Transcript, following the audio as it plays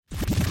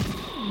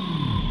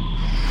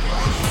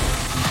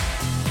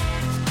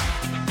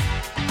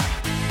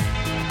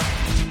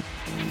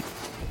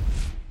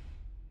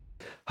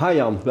Hi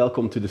Jan,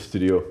 welcome to the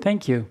studio.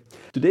 Thank you.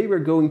 Today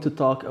we're going to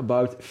talk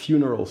about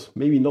funerals.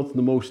 Maybe not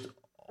the most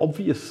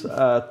obvious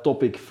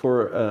topic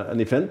for an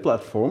event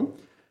platform,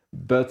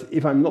 but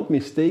if I'm not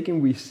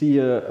mistaken, we see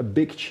a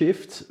big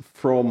shift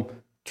from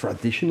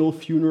traditional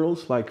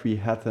funerals like we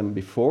had them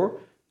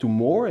before to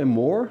more and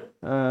more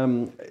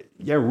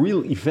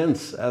real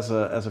events as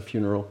a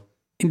funeral.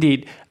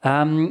 Indeed.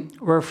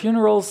 Where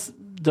funerals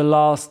the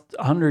last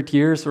 100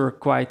 years were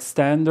quite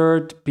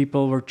standard.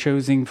 People were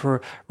choosing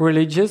for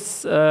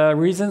religious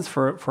reasons,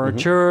 for a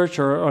church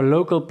or a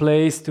local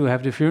place to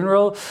have the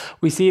funeral.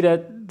 We see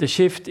that the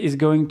shift is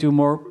going to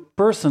more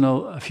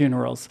personal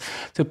funerals.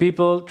 So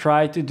people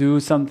try to do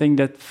something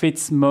that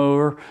fits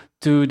more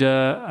to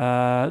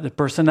the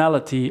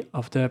personality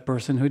of the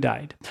person who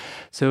died.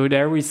 So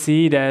there we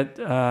see that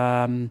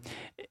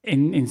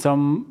in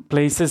some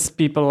places,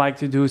 people like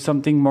to do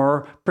something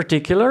more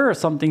particular or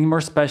something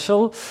more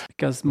special,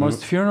 because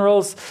most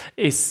funerals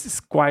is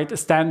quite a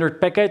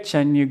standard package,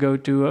 and you go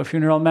to a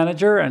funeral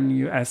manager and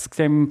you ask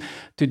them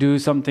to do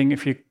something,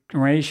 if you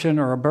cremation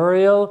or a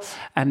burial,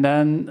 and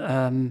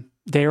then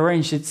they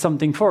arrange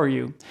something for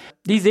you.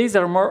 These days,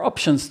 there are more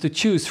options to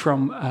choose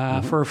from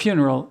for a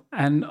funeral,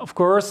 and of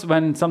course,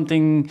 when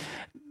something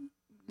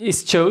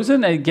is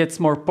chosen, it gets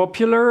more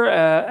popular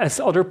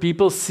as other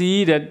people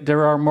see that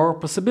there are more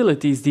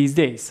possibilities these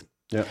days.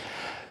 Yeah,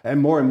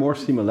 and more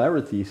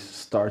similarities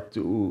start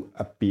to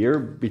appear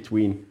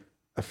between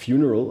a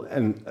funeral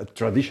and a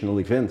traditional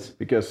event,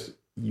 because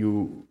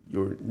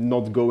you're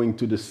not going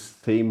to the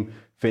same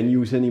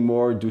venues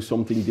anymore, do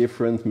something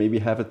different, maybe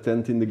have a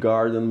tent in the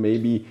garden,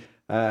 maybe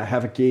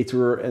have a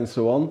caterer and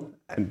so on.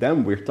 And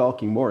then we're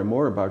talking more and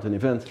more about an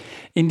event.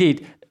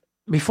 Indeed.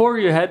 Before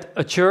you had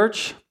a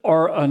church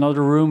or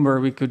another room where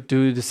we could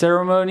do the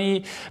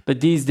ceremony, but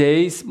these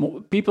days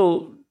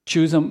people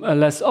choose a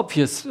less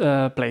obvious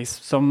place,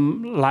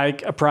 some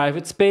like a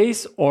private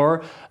space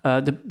or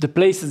the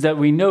places that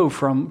we know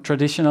from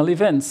traditional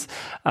events,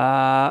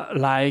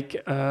 like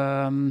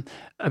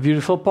a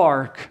beautiful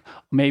park,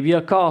 maybe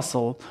a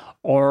castle,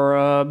 or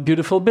a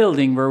beautiful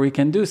building where we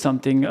can do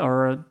something,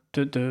 or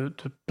the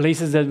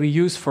places that we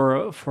use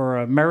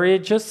for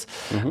marriages.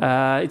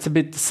 It's a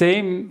bit the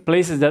same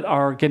places that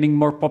are getting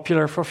more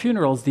popular for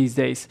funerals these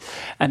days.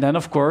 And then,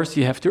 of course,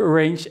 you have to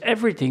arrange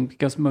everything,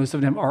 because most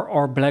of them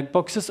are black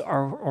boxes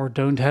or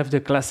don't have the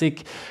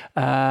classic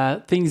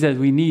things that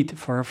we need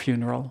for a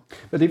funeral.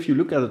 But if you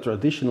look at a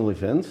traditional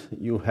event,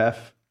 you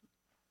have,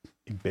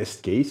 in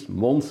best case,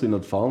 months in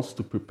advance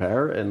to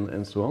prepare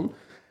and so on.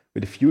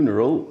 With a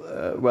funeral,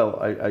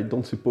 I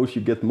don't suppose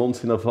you get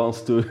months in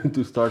advance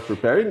to start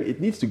preparing.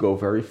 It needs to go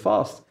very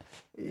fast.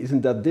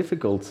 Isn't that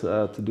difficult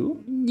to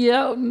do?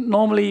 Yeah,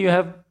 normally you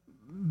have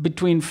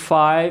between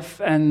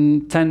 5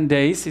 and 10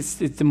 days.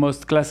 It's the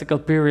most classical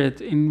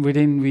period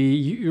within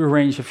you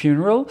arrange a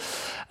funeral.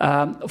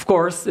 Of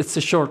course, it's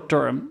a short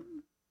term.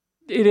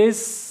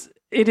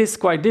 It is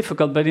quite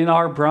difficult, but in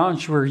our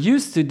branch, we're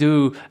used to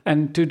do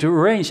and to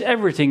arrange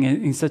everything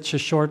in such a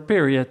short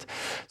period.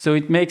 So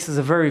it makes us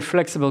a very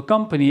flexible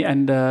company,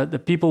 and the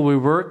people we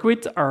work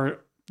with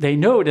they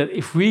know that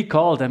if we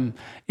call them,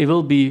 it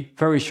will be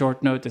very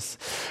short notice.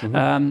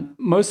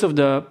 Most of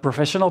the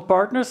professional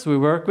partners we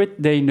work with,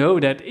 they know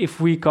that if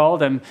we call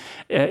them,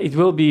 it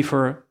will be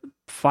for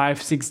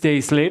 5-6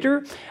 days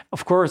later.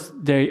 Of course,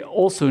 they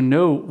also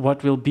know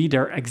what will be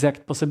their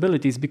exact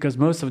possibilities, because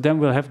most of them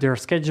will have their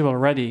schedule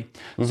ready.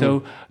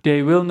 So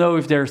they will know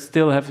if they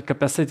still have the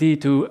capacity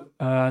to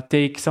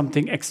take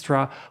something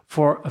extra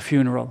for a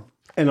funeral.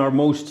 And are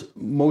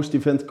most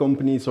event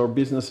companies or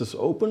businesses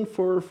open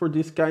for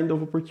this kind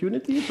of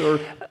opportunities, or?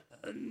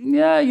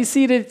 Yeah, you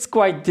see that it's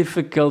quite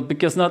difficult,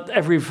 because not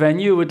every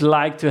venue would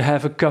like to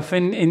have a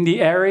coffin in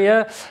the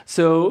area.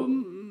 So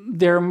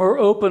they're more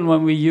open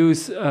when we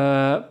use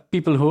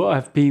people who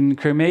have been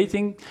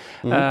cremating.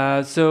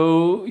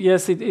 So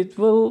yes, it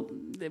will.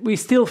 We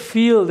still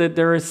feel that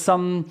there is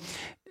some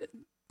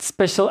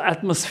special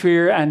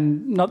atmosphere,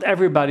 and not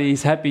everybody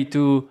is happy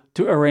to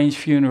arrange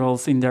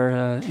funerals in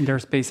their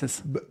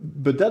spaces.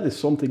 But that is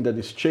something that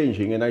is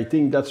changing, and I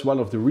think that's one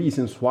of the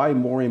reasons why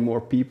more and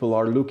more people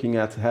are looking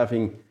at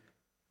having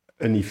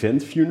an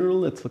event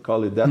funeral, let's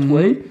call it that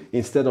way,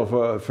 instead of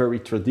a very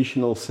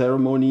traditional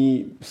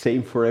ceremony,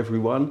 same for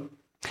everyone.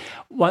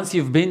 Once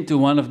you've been to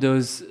one of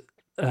those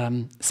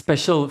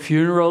special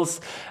funerals,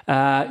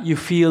 you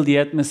feel the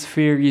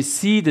atmosphere, you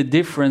see the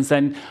difference,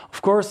 and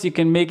of course you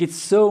can make it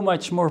so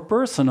much more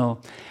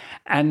personal.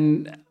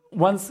 And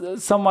once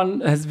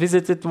someone has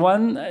visited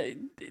one,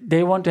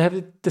 they want to have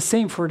it the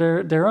same for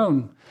their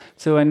own.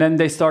 So, and then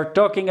they start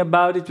talking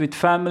about it with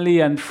family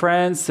and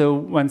friends. So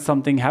when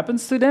something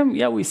happens to them,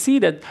 we see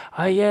that,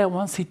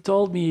 once he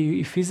told me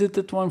he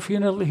visited one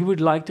funeral, he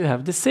would like to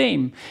have the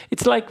same.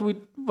 It's like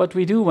what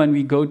we do when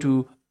we go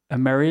to a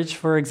marriage,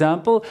 for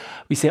example.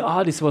 We say,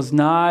 this was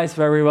nice,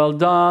 very well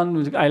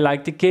done. I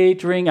like the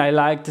catering, I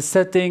like the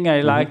setting,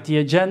 I like the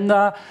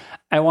agenda.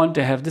 I want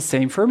to have the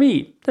same for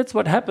me. That's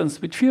what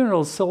happens with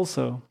funerals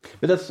also.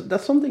 But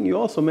that's something you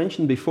also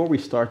mentioned before we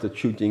started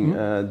shooting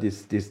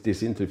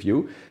this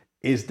interview.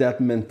 is that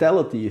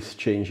mentality is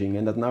changing,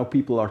 and that now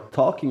people are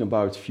talking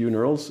about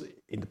funerals.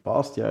 In the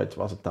past, it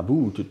was a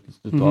taboo to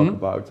talk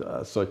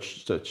about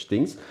such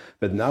things,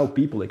 but now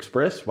people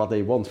express what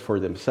they want for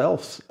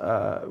themselves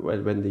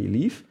when they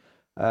leave.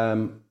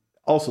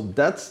 Also,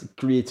 that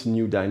creates a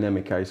new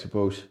dynamic, I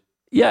suppose.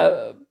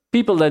 Yeah,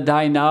 people that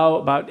die now,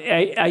 about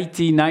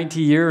 80,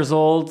 90 years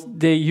old,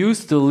 they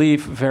used to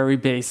live very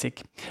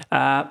basic.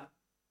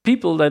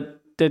 People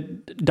that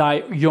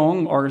die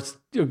young or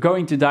are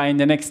going to die in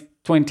the next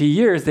 20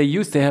 years, they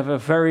used to have a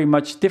very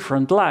much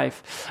different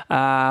life.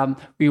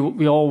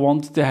 We all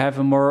want to have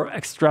a more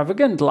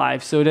extravagant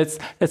life. So that's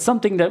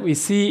something that we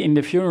see in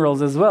the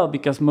funerals as well,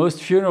 because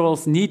most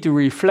funerals need to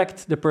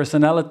reflect the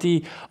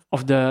personality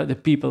of the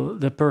people,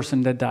 the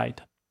person that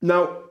died.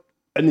 Now,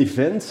 an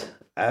event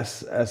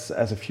as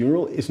a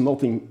funeral is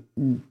nothing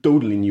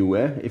totally new.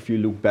 If you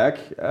look back,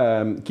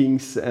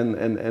 kings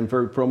and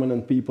very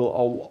prominent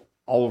people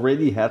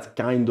already had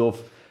kind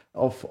of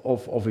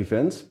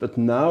events, but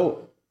now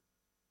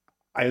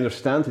I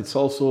understand it's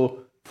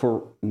also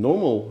for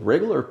normal,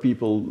 regular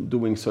people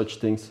doing such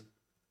things.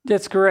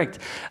 That's correct.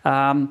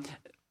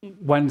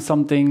 When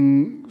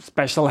something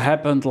special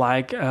happened,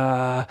 like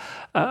an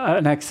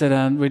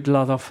accident with a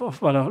lot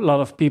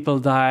of people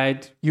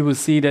died, you will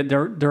see that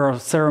there are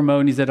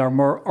ceremonies that are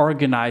more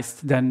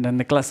organized than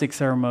the classic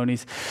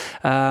ceremonies,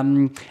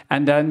 and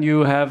then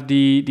you have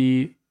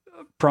the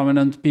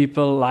prominent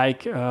people,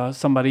 like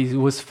somebody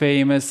who was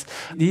famous.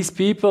 These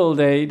people,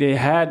 they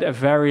had a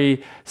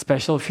very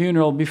special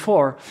funeral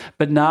before,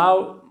 but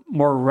now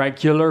more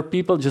regular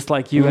people, just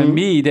like you and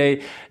me,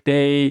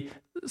 they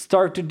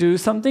start to do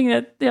something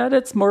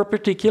that's more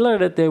particular,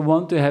 that they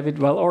want to have it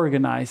well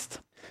organized.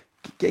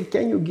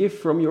 Can you give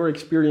from your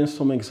experience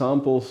some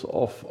examples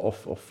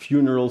of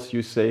funerals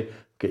you say,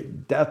 okay,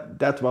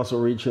 that was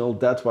original,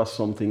 that was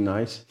something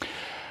nice?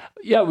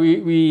 Yeah,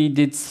 we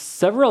did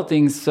several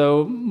things.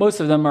 So most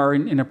of them are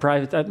in a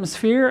private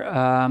atmosphere.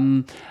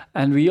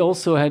 And we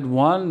also had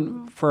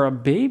one for a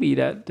baby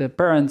that the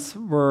parents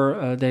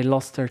they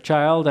lost their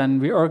child,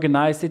 and we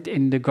organized it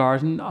in the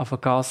garden of a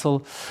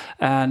castle.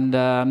 And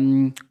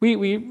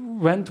we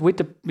went with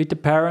the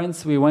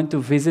parents. We went to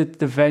visit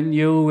the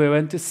venue. We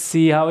went to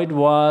see how it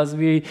was.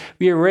 We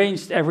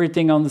arranged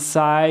everything on the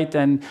site,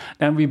 and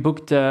then we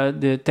booked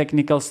the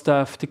technical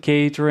stuff, the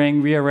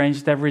catering. We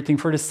arranged everything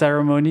for the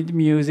ceremony, the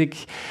music.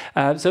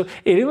 So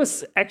it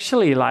was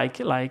actually like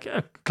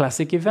a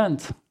classic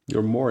event.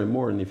 You're more and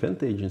more an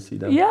event agency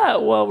then. Yeah,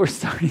 well, we're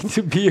starting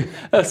to be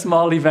a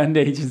small event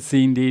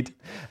agency indeed.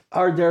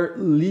 Are there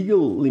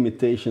legal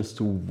limitations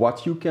to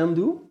what you can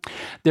do?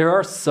 There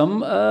are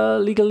some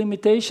legal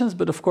limitations,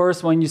 but of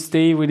course, when you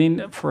stay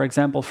within, for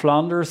example,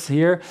 Flanders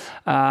here,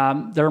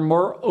 there are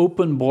more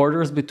open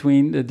borders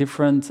between the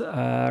different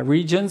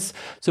regions.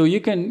 So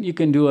you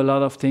can do a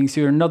lot of things.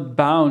 You're not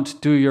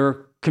bound to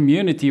your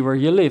community where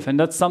you live, and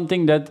that's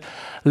something that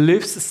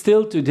lives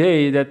still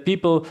today, that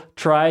people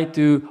try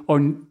to or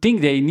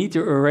think they need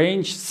to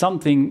arrange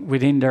something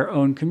within their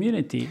own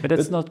community, but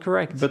that's not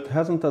correct. But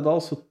hasn't that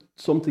also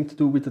something to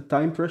do with the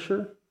time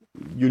pressure?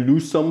 You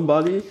lose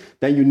somebody,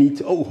 then you need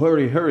to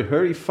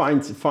hurry,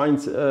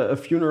 find a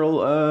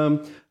funeral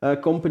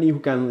company who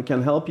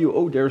can help you.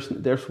 Oh,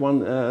 there's one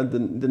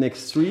the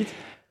next street.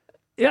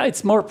 Yeah,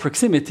 it's more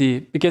proximity,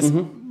 because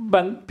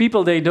when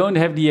people, they don't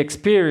have the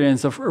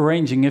experience of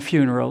arranging a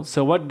funeral.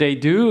 So what they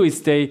do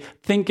is they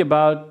think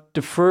about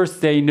the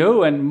first they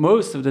know, and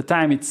most of the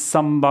time it's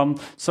some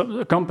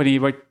company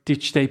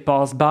which they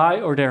pass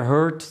by or they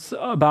heard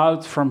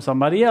about from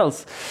somebody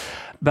else.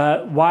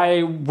 But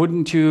why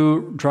wouldn't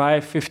you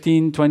drive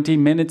 15, 20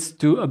 minutes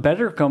to a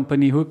better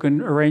company who can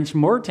arrange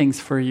more things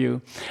for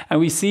you? And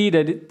we see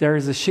that there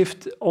is a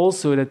shift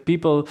also, that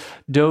people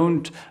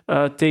don't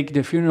take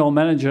the funeral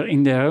manager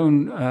in their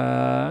own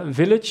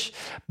village,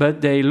 but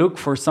they look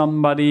for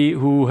somebody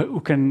who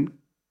can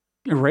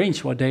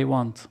arrange what they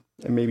want.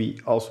 And maybe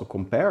also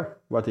compare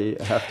what they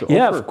have to offer.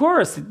 Yeah, of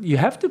course, you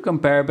have to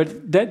compare, but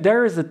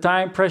there is a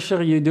time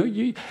pressure. You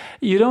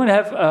don't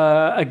have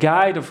a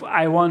guide of,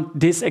 I want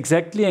this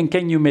exactly, and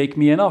can you make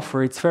me an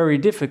offer? It's very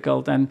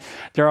difficult, and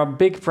there are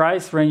big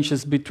price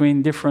ranges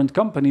between different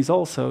companies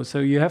also. So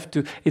you have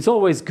to. It's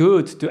always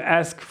good to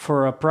ask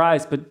for a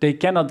price, but they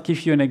cannot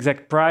give you an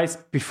exact price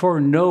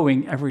before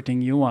knowing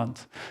everything you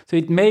want. So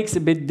it makes a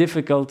bit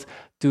difficult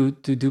to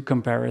do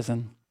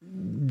comparison.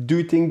 Do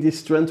you think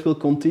this trend will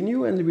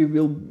continue and we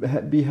will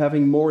be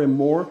having more and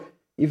more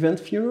event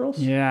funerals?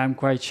 Yeah, I'm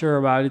quite sure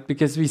about it,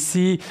 because we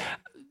see,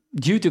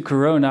 due to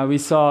Corona, we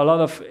saw a lot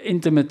of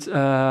intimate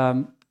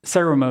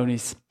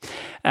ceremonies.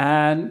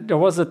 And there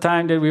was a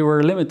time that we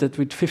were limited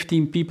with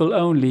 15 people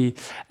only.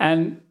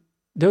 And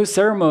those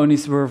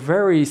ceremonies were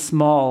very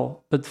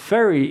small, but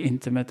very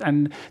intimate.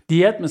 And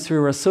the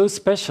atmosphere was so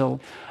special.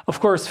 Of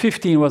course,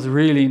 15 was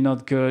really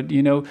not good.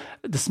 You know,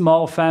 the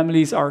small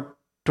families are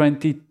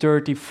 20,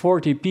 30,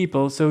 40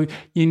 people. So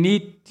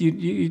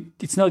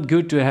it's not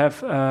good to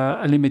have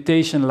a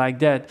limitation like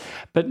that.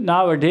 But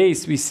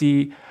nowadays we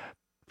see,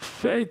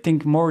 I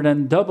think, more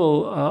than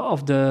double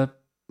of the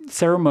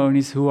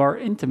ceremonies who are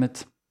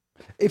intimate.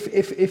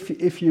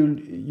 If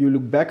you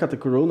look back at the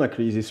Corona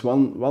crisis,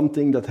 one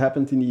thing that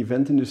happened in the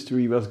event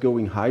industry was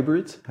going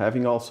hybrid,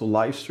 having also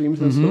live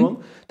streams and so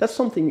on. That's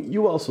something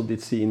you also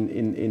did see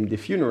in the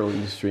funeral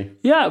industry.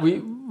 Yeah,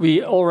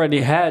 we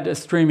already had a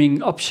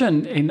streaming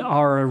option in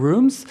our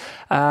rooms,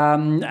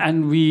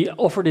 and we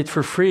offered it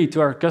for free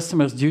to our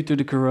customers due to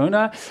the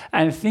Corona.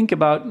 And I think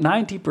about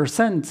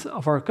 90%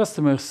 of our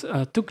customers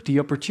took the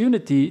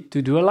opportunity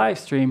to do a live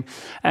stream.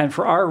 And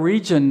for our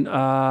region,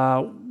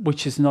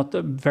 which is not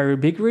a very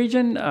big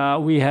region,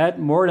 we had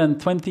more than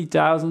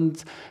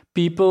 20,000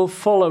 people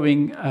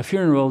following a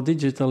funeral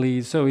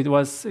digitally. So it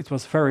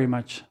was very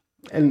much.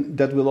 And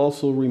that will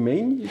also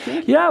remain, you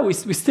think? Yeah, we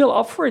still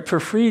offer it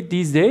for free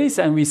these days,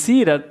 and we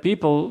see that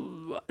people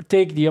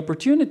take the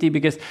opportunity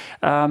because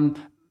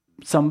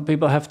some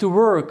people have to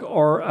work,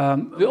 or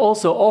we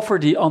also offer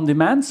the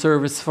on-demand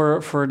service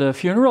for the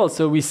funeral.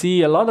 So we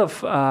see a lot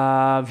of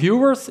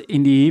viewers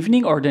in the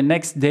evening or the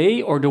next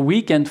day or the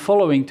weekend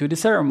following to the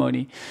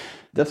ceremony.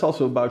 That's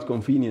also about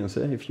convenience.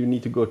 If you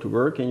need to go to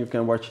work and you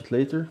can watch it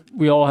later.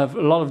 We all have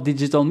a lot of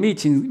digital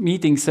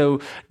meetings. So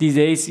these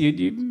days,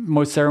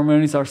 most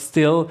ceremonies are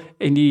still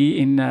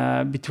in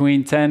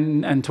between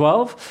 10 and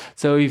 12.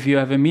 So if you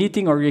have a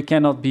meeting or you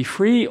cannot be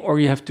free, or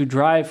you have to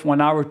drive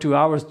 1 hour, 2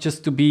 hours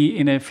just to be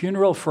in a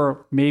funeral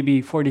for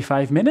maybe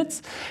 45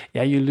 minutes,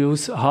 you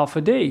lose half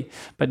a day.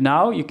 But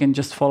now you can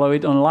just follow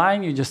it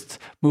online. You just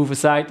move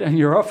aside in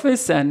your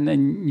office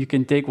and you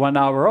can take 1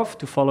 hour off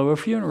to follow a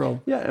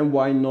funeral. Yeah, and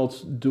why not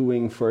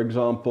doing, for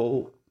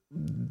example,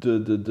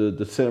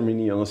 the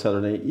ceremony on a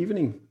Saturday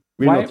evening?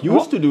 We're not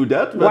used to do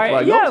that, but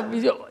why not?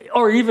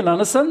 Or even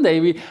on a Sunday.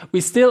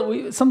 We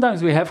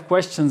sometimes we have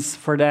questions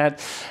for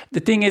that. The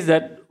thing is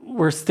that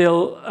we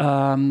still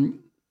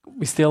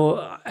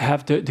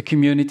have the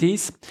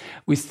communities.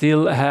 We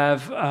still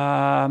have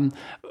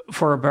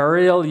for a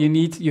burial, you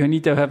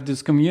need to have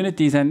those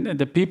communities, and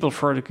the people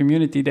for the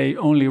community, they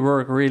only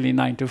work really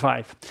 9 to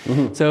 5.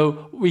 Mm-hmm.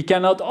 So we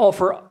cannot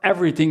offer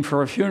everything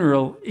for a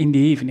funeral in the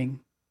evening.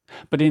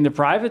 But in the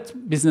private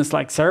business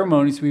like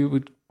ceremonies, we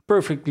would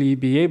perfectly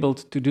be able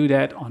to do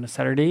that on a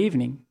Saturday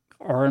evening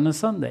or on a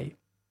Sunday.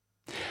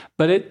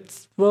 But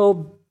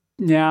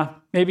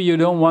maybe you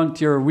don't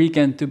want your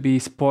weekend to be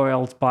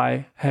spoiled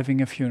by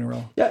having a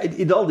funeral. Yeah,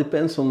 it all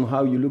depends on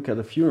how you look at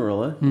a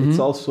funeral. Mm-hmm. It's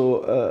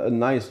also a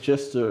nice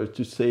gesture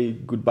to say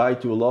goodbye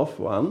to a loved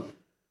one.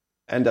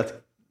 And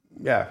that,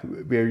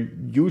 we're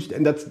used,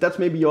 and that's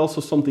maybe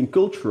also something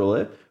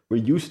cultural. We're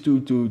used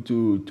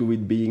to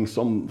it being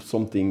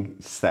something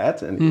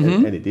sad,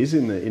 and it is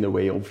in a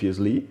way,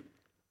 obviously.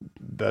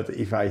 But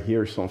if I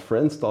hear some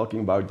friends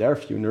talking about their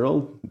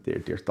funeral,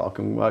 they're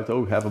talking about,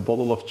 have a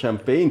bottle of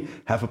champagne,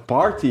 have a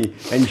party,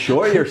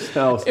 enjoy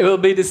yourselves. It will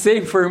be the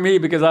same for me,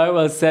 because I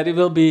always said it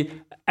will be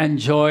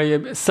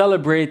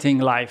celebrating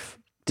life.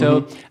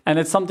 So, and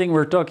it's something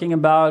we're talking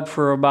about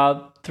for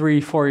about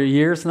 3-4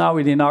 years now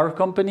within our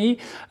company.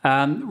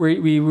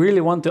 We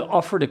really want to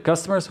offer the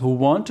customers who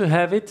want to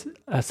have it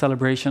a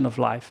celebration of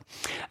life,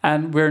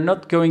 and we're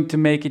not going to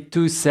make it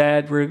too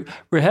sad.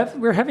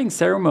 We're having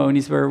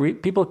ceremonies where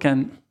people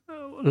can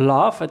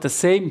laugh at the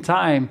same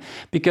time,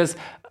 because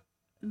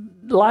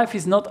life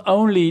is not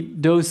only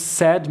those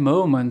sad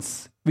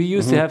moments. We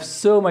used to have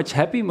so much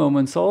happy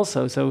moments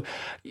also. So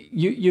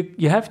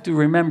you have to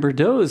remember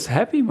those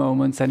happy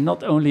moments and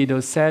not only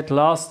those sad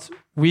last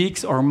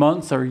weeks or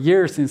months or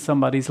years in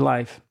somebody's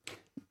life.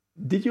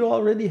 Did you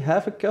already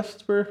have a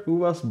customer who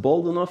was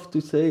bold enough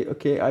to say,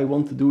 okay, I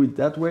want to do it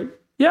that way?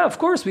 Yeah, of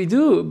course we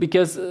do,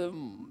 because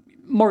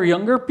more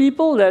younger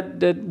people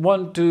that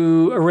want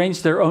to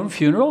arrange their own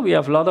funeral. We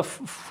have a lot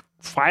of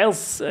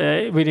files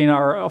within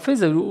our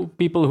office,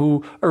 people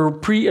who are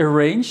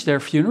pre-arranged their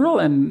funeral,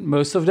 and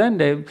most of them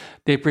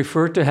they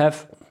prefer to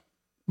have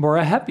more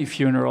a happy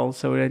funeral,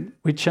 so that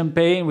with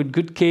champagne, with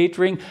good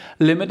catering,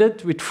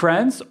 limited with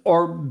friends,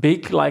 or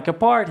big like a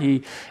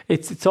party.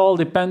 It all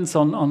depends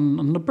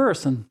on the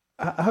person.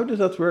 How does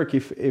that work?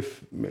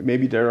 If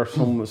maybe there are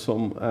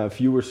some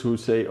viewers who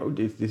say,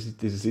 this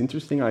is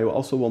interesting, I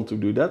also want to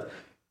do that.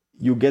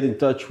 You get in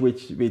touch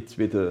with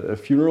a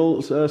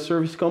funeral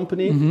service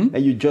company, and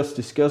you just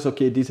discuss,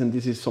 okay, this and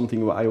this is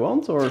something I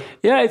want, or?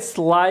 Yeah, it's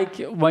like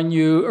when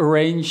you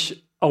arrange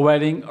a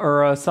wedding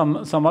or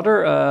some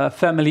other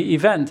family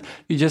event.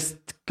 You just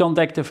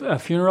contact a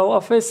funeral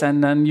office,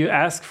 and then you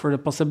ask for the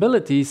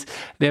possibilities.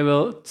 They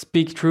will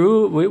speak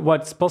through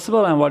what's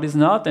possible and what is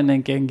not, and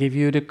then can give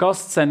you the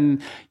costs,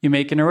 and you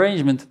make an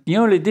arrangement. The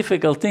only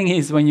difficult thing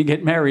is when you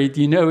get married,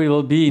 it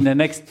will be in the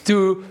next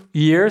 2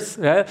 years.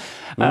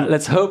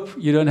 Let's hope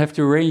you don't have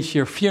to arrange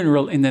your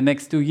funeral in the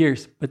next 2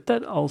 years. But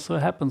that also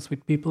happens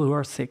with people who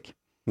are sick.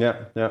 Yeah,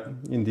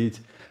 indeed.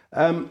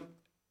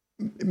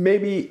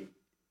 Maybe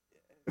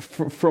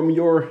from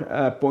your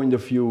point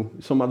of view,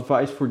 some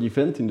advice for the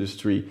event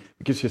industry,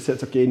 because you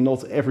said, okay,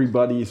 not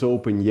everybody is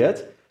open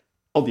yet.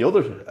 On the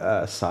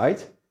other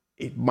side,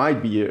 it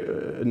might be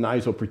a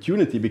nice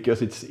opportunity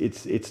because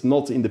it's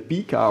not in the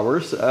peak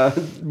hours,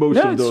 most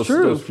of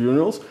those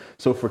funerals.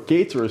 So for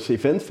caterers,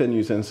 event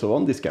venues and so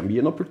on, this can be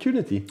an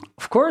opportunity.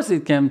 Of course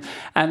it can.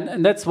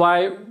 And that's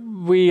why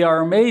we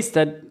are amazed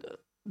that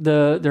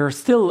there's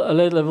still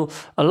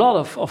a lot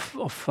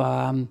of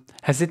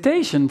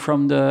hesitation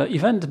from the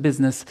event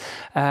business.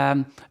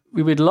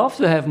 We would love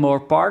to have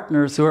more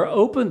partners who are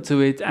open to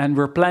it, and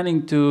we're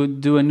planning to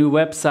do a new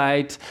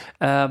website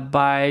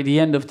by the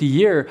end of the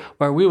year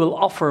where we will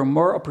offer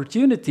more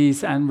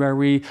opportunities and where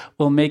we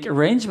will make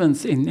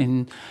arrangements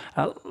in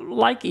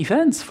like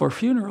events for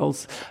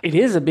funerals. It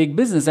is a big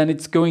business and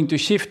it's going to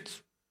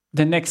shift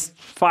the next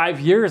 5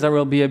 years. There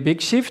will be a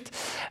big shift,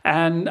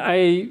 and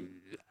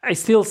I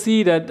still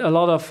see that a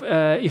lot of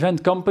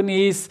event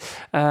companies,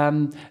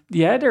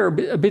 they're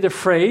a bit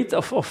afraid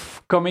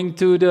of coming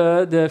to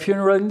the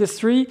funeral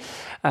industry.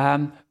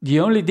 The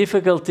only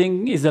difficult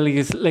thing is the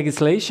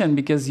legislation,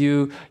 because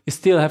you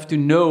still have to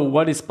know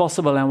what is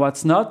possible and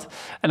what's not.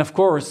 And of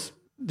course,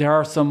 there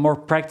are some more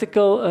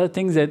practical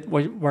things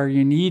where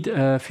you need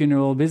a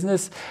funeral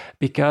business,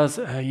 because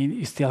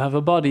you still have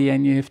a body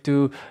and you have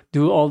to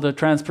do all the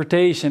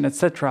transportation,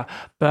 etc.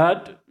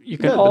 But you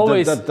can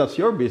always that's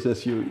your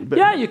business.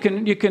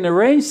 You can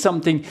arrange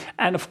something,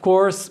 and of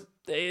course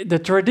the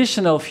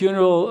traditional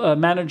funeral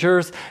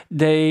managers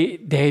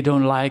they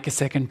don't like a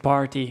second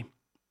party.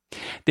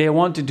 They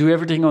want to do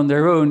everything on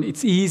their own.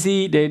 It's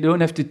easy. They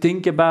don't have to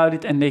think about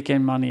it, and they get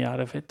money out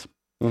of it.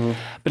 Mm-hmm.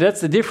 But that's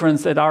the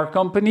difference. At our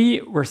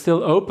company, we're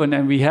still open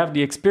and we have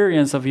the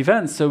experience of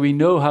events, so we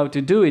know how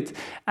to do it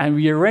and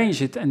we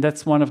arrange it. And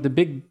that's one of the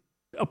big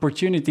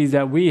opportunities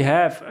that we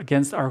have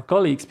against our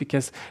colleagues,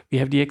 because we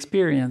have the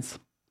experience.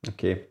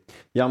 Okay.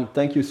 Jan,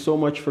 thank you so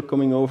much for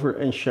coming over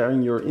and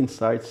sharing your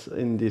insights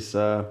in this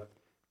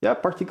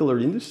particular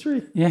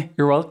industry. Yeah,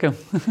 you're welcome.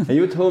 And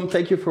you at home,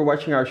 thank you for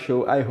watching our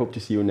show. I hope to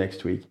see you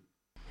next week.